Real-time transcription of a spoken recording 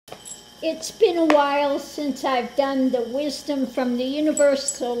It's been a while since I've done the wisdom from the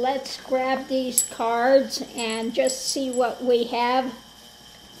universe, so let's grab these cards and just see what we have.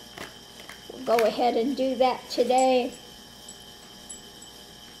 We'll go ahead and do that today.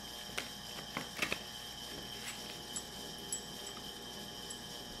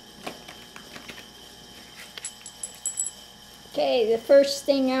 Okay, the first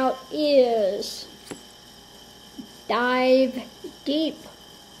thing out is dive deep.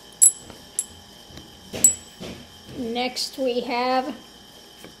 Next we have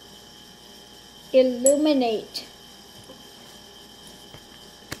illuminate.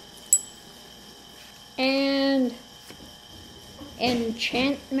 And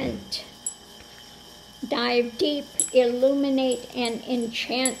enchantment. Dive deep, illuminate, and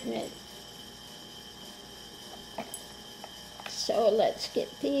enchantment. So let's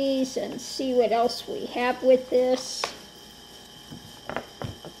get these and see what else we have with this.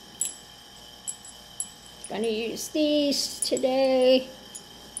 Going to use these today.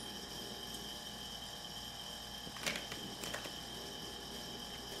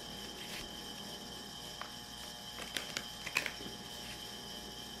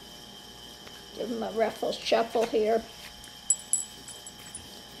 Give them a ruffle shuffle here.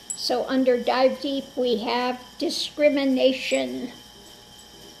 So under dive deep we have discrimination.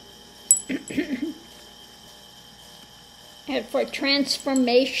 And for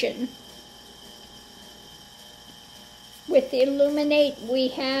transformation, with illuminate we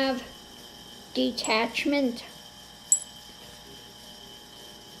have detachment.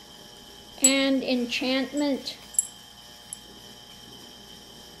 And enchantment,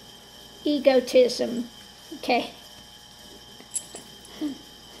 egotism. Okay.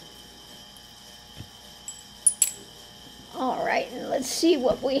 All right, and let's see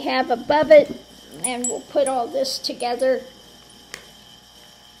what we have above it, and we'll put all this together.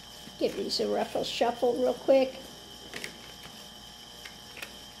 Give these a ruffle shuffle real quick.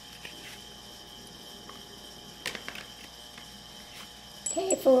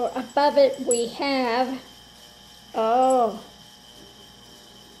 Okay, for above it we have,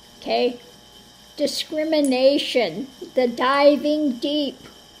 discrimination, the diving deep,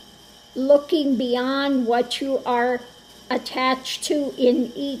 looking beyond what you are attached to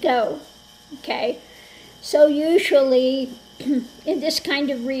in ego. Okay, so usually in this kind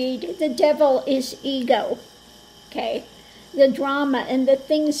of read, the devil is ego. Okay, the drama and the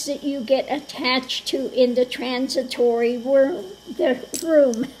things that you get attached to in the transitory realm.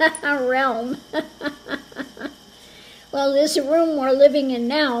 Well, this room we're living in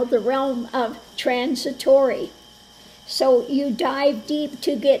now, the realm of transitory. So you dive deep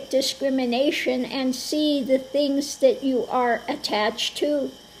to get discrimination and see the things that you are attached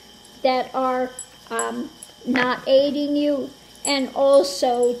to that are not aiding you, and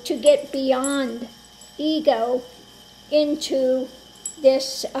also to get beyond ego into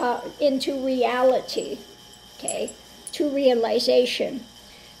this, into reality, okay, to realization.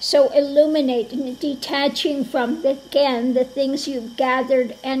 So illuminating, detaching from, again, the things you've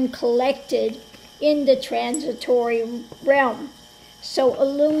gathered and collected in the transitory realm. So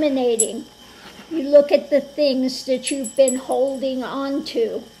illuminating, you look at the things that you've been holding on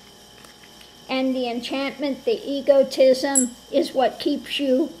to. And the enchantment, the egotism, is what keeps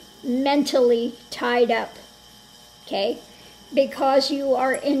you mentally tied up. Okay? Because you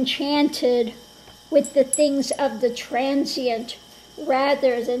are enchanted with the things of the transient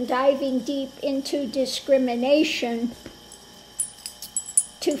rather than diving deep into discrimination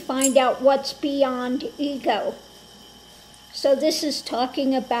to find out what's beyond ego. So this is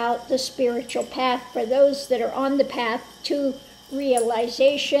talking about the spiritual path for those that are on the path to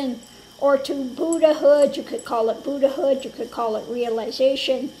realization or to Buddhahood. You could call it Buddhahood, you could call it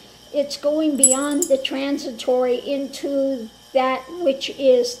realization. It's going beyond the transitory into that which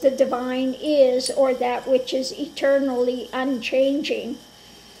is the divine is, or that which is eternally unchanging,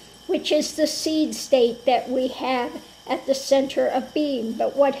 which is the seed state that we have at the center of being.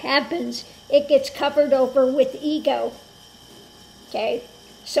 But what happens, it gets covered over with ego. Okay?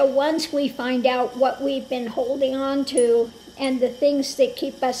 So once we find out what we've been holding on to and the things that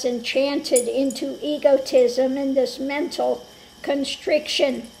keep us enchanted into egotism and this mental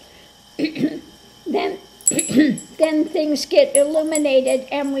constriction, then things get illuminated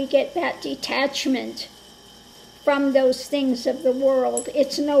and we get that detachment from those things of the world.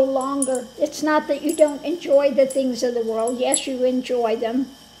 It's no longer, it's not that you don't enjoy the things of the world. Yes, you enjoy them.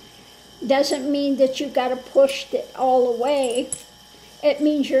 Doesn't mean that you got to push it all away. It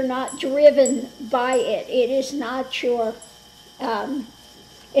means you're not driven by it. It is not your,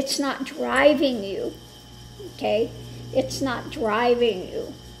 it's not driving you, okay? It's not driving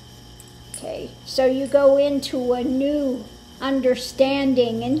you. Okay, so you go into a new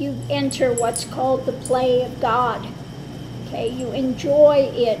understanding and you enter what's called the play of God. Okay, you enjoy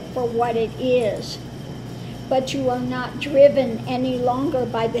it for what it is, but you are not driven any longer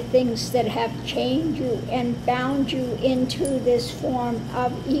by the things that have chained you and bound you into this form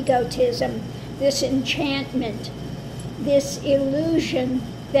of egotism, this enchantment, this illusion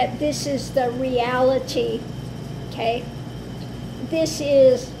that this is the reality. Okay, this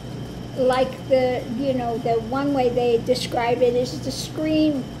is like the one way they describe it is the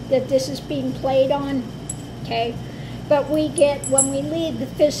screen that this is being played on. Okay, but when we leave the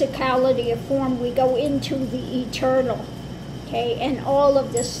physicality of form, we go into the eternal. Okay, and all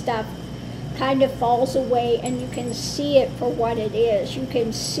of this stuff kind of falls away and you can see it for what it is. You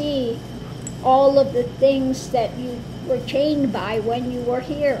can see all of the things that you were chained by when you were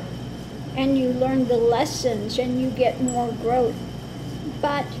here, and you learn the lessons and you get more growth.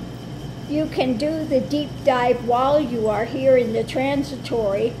 But you can do the deep dive while you are here in the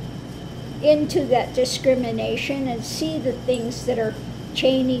transitory into that discrimination and see the things that are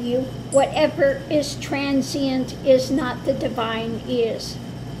chaining you. Whatever is transient is not the divine is.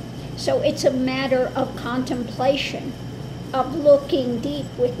 So it's a matter of contemplation, of looking deep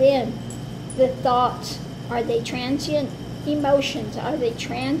within. The thoughts, are they transient? Emotions, are they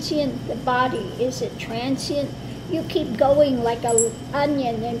transient? The body, is it transient? You keep going like an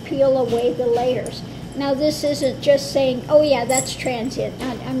onion and peel away the layers. Now this isn't just saying, oh yeah, that's transient.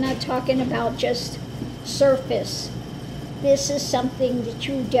 I'm not talking about just surface. This is something that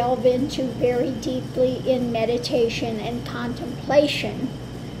you delve into very deeply in meditation and contemplation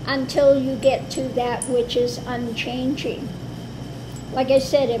until you get to that which is unchanging. Like I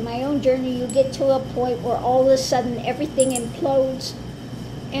said, in my own journey, you get to a point where all of a sudden everything implodes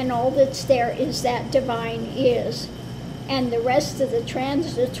and all that's there is that divine is. And the rest of the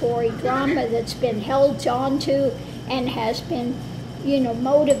transitory drama that's been held onto and has been,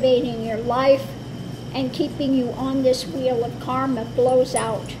 motivating your life and keeping you on this wheel of karma blows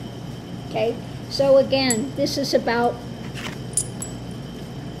out. Okay? So again, this is about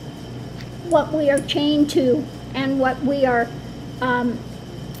what we are chained to and what we are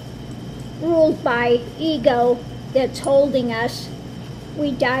ruled by ego that's holding us.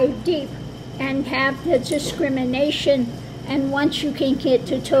 We dive deep and have the discrimination, and once you can get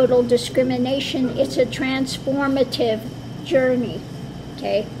to total discrimination, it's a transformative journey.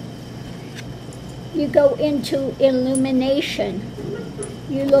 Okay, you go into illumination.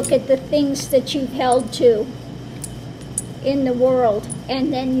 You look at the things that you've held to in the world,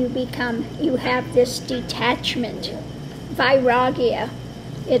 and then you have this detachment. Vairagya,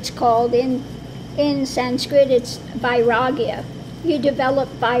 it's called in Sanskrit, it's vairagya. You develop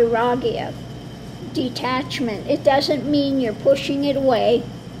vairagya, detachment. It doesn't mean you're pushing it away.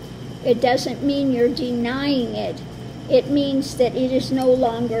 It doesn't mean you're denying it. It means that it is no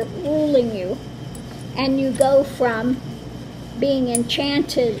longer ruling you. And you go from being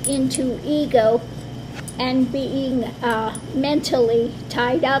enchanted into ego and being mentally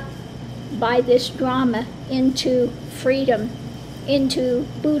tied up by this drama into freedom, into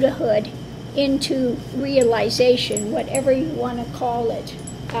Buddhahood, into realization, whatever you want to call it,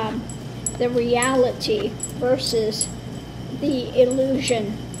 the reality versus the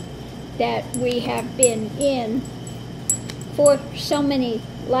illusion that we have been in for so many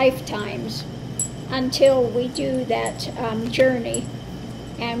lifetimes until we do that journey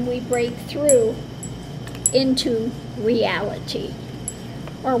and we break through into reality,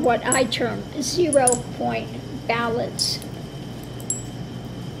 or what I term 0-point balance.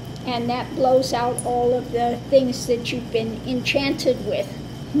 And that blows out all of the things that you've been enchanted with,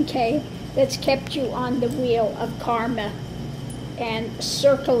 okay? That's kept you on the wheel of karma and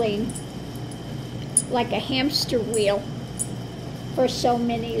circling like a hamster wheel for so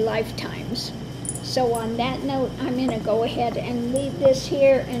many lifetimes. So on that note, I'm going to go ahead and leave this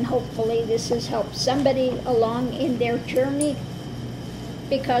here, and hopefully this has helped somebody along in their journey,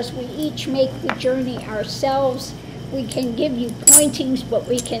 because we each make the journey ourselves. We can give you pointings, but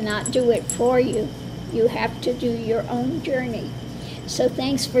we cannot do it for you. You have to do your own journey. So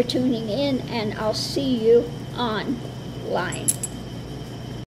thanks for tuning in, and I'll see you online.